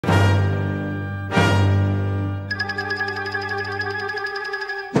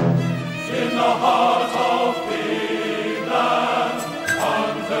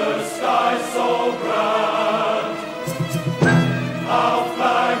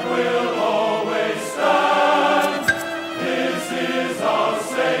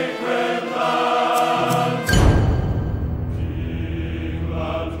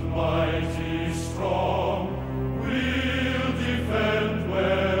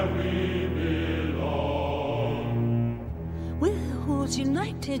Cause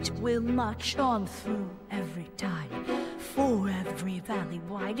united we'll march on through every tide. For every valley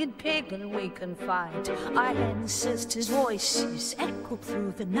wide in Pigland we confide. Our ancestors' voices echo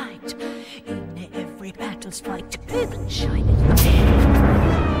through the night. In every battle's fight, Pigland shining light.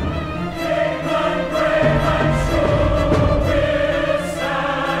 Pigland brave and true, we'll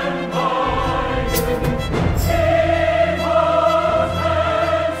stand by you. Heroes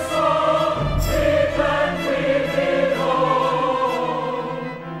and song, Pigland we belong.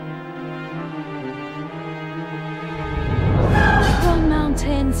 From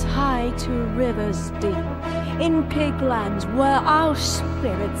mountains high to rivers deep, in Pigland where our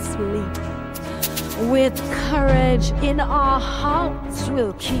spirits sleep. With courage in our hearts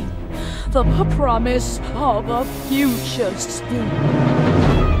we'll keep the promise of a future steep.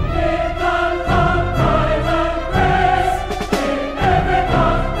 Pigland, love, pride and grace, in every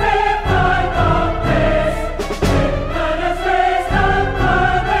path we find our place. Pigland has raised a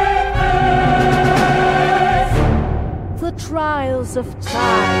burning blaze. The trials of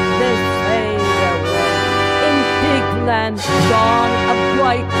time, they fade away. In Pigland dawn a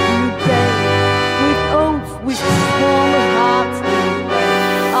bright new day. With oath, with strong hearts we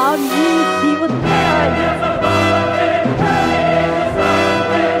lay. Our youth he would bear.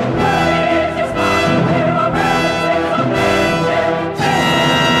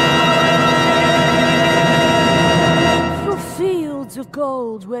 Through fields of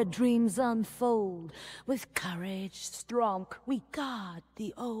gold where dreams unfold, with courage strong we guard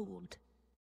the old.